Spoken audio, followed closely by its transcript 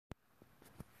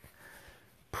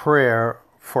prayer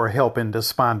for help in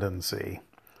despondency.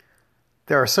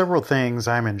 There are several things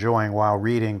I'm enjoying while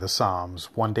reading the Psalms,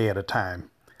 one day at a time.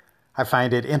 I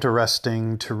find it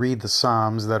interesting to read the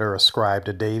Psalms that are ascribed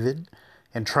to David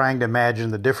and trying to imagine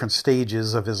the different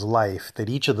stages of his life that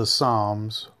each of the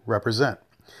Psalms represent.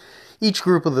 Each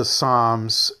group of the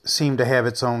Psalms seem to have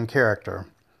its own character.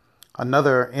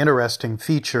 Another interesting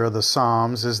feature of the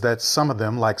Psalms is that some of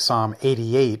them, like Psalm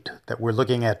 88 that we're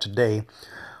looking at today,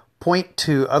 point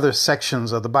to other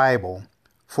sections of the Bible.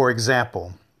 For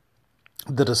example,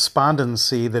 the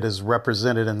despondency that is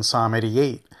represented in Psalm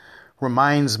 88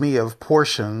 reminds me of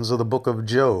portions of the book of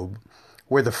Job,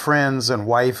 where the friends and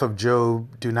wife of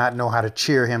Job do not know how to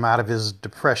cheer him out of his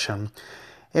depression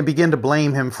and begin to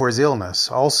blame him for his illness.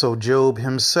 Also, Job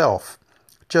himself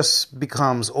just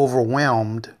becomes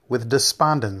overwhelmed with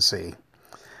despondency.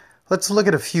 Let's look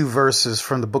at a few verses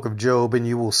from the book of Job and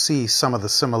you will see some of the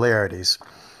similarities.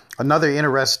 Another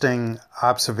interesting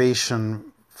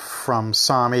observation from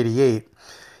Psalm 88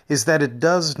 is that it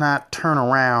does not turn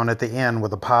around at the end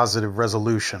with a positive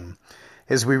resolution.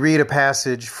 As we read a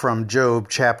passage from Job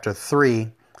chapter 3,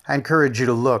 I encourage you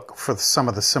to look for some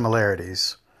of the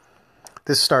similarities.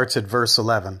 This starts at verse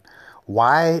 11.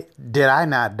 Why did I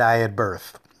not die at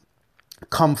birth,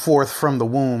 come forth from the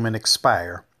womb and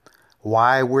expire?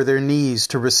 Why were there knees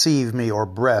to receive me or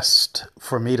breast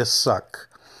for me to suck?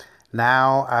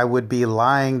 Now I would be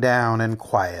lying down in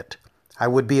quiet. I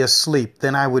would be asleep,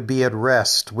 then I would be at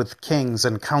rest with kings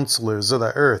and counselors of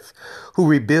the earth who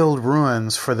rebuild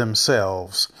ruins for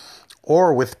themselves,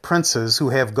 or with princes who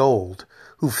have gold,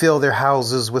 who fill their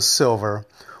houses with silver.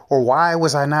 Or why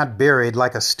was I not buried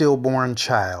like a stillborn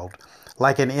child,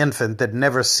 like an infant that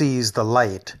never sees the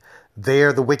light?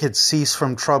 There the wicked cease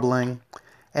from troubling,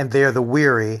 and there the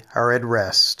weary are at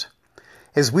rest.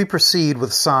 As we proceed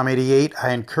with Psalm 88,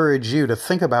 I encourage you to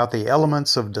think about the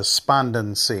elements of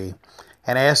despondency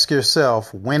and ask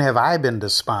yourself, when have I been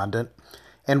despondent,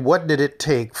 and what did it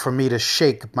take for me to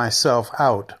shake myself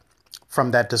out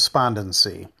from that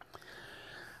despondency?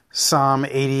 Psalm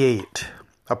 88,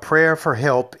 a prayer for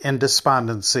help in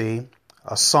despondency,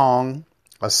 a song,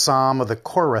 a psalm of the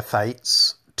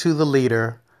Korathites to the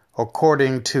leader,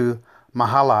 according to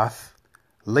Mahalath,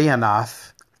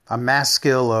 Leonath, a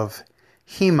maskil of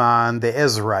Heman the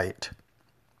Ezrahite.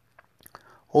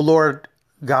 O Lord,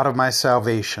 God of my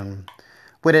salvation,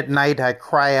 when at night I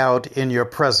cry out in your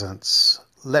presence,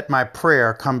 let my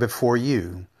prayer come before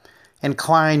you.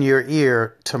 Incline your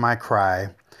ear to my cry,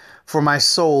 for my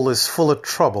soul is full of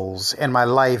troubles, and my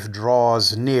life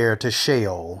draws near to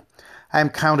Sheol. I am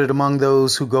counted among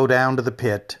those who go down to the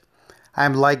pit. I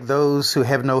am like those who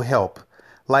have no help,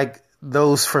 like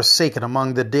those forsaken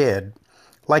among the dead,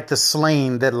 like the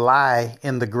slain that lie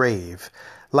in the grave,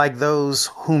 like those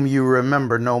whom you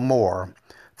remember no more.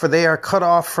 For they are cut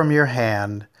off from your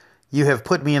hand. You have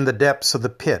put me in the depths of the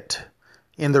pit,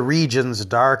 in the regions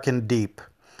dark and deep.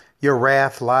 Your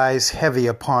wrath lies heavy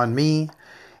upon me,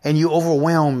 and you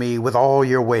overwhelm me with all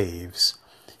your waves.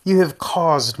 You have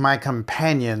caused my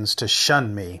companions to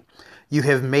shun me. You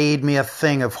have made me a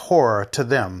thing of horror to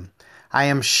them. I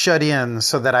am shut in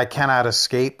so that I cannot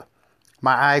escape.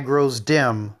 My eye grows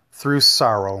dim through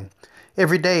sorrow.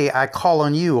 Every day I call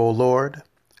on you, O Lord.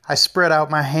 I spread out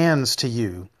my hands to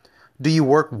you. Do you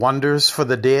work wonders for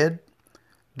the dead?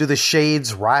 Do the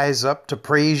shades rise up to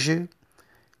praise you?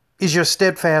 Is your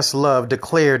steadfast love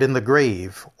declared in the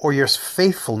grave, or your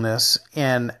faithfulness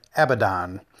in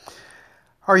Abaddon?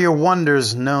 Are your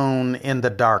wonders known in the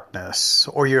darkness,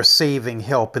 or your saving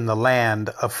help in the land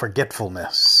of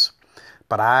forgetfulness?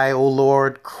 But I, O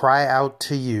Lord, cry out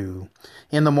to you.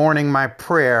 In the morning my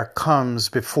prayer comes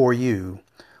before you.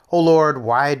 O Lord,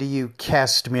 why do you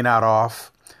cast me not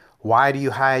off? Why do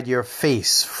you hide your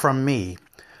face from me?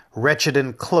 Wretched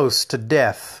and close to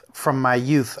death from my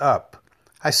youth up,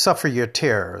 I suffer your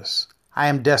terrors. I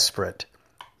am desperate.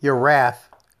 Your wrath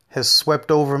has swept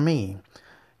over me.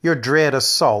 Your dread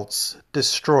assaults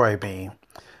destroy me.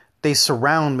 They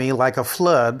surround me like a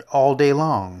flood all day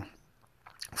long.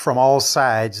 From all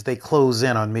sides they close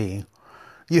in on me.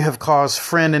 You have caused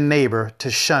friend and neighbor to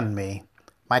shun me.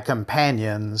 My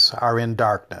companions are in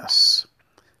darkness.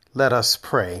 Let us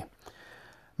pray.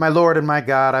 My Lord and my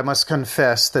God, I must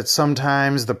confess that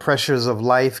sometimes the pressures of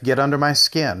life get under my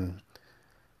skin.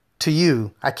 To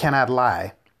you, I cannot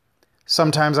lie.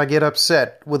 Sometimes I get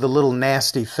upset with the little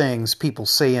nasty things people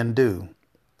say and do.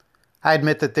 I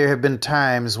admit that there have been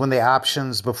times when the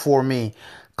options before me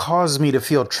cause me to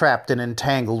feel trapped and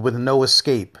entangled with no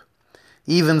escape.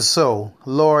 Even so,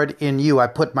 Lord, in you I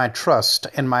put my trust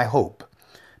and my hope.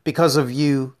 Because of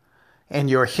you and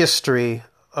your history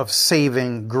of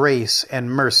saving grace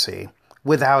and mercy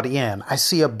without end. I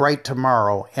see a bright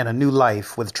tomorrow and a new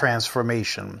life with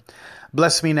transformation.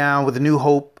 Bless me now with new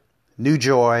hope, new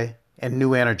joy, and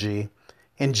new energy.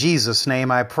 In Jesus'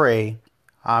 name I pray.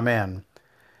 Amen.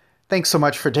 Thanks so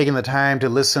much for taking the time to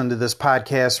listen to this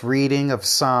podcast reading of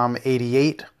Psalm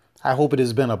 88. I hope it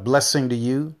has been a blessing to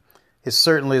you. It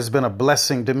certainly has been a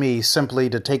blessing to me simply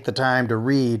to take the time to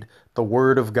read the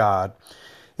Word of God.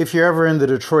 If you're ever in the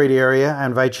Detroit area, I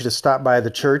invite you to stop by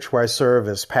the church where I serve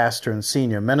as pastor and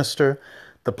senior minister,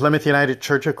 the Plymouth United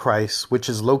Church of Christ, which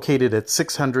is located at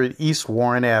 600 East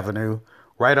Warren Avenue,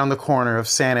 right on the corner of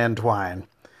San Antoine.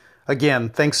 Again,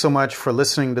 thanks so much for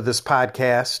listening to this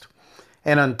podcast.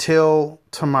 And until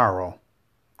tomorrow,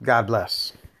 God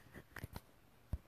bless.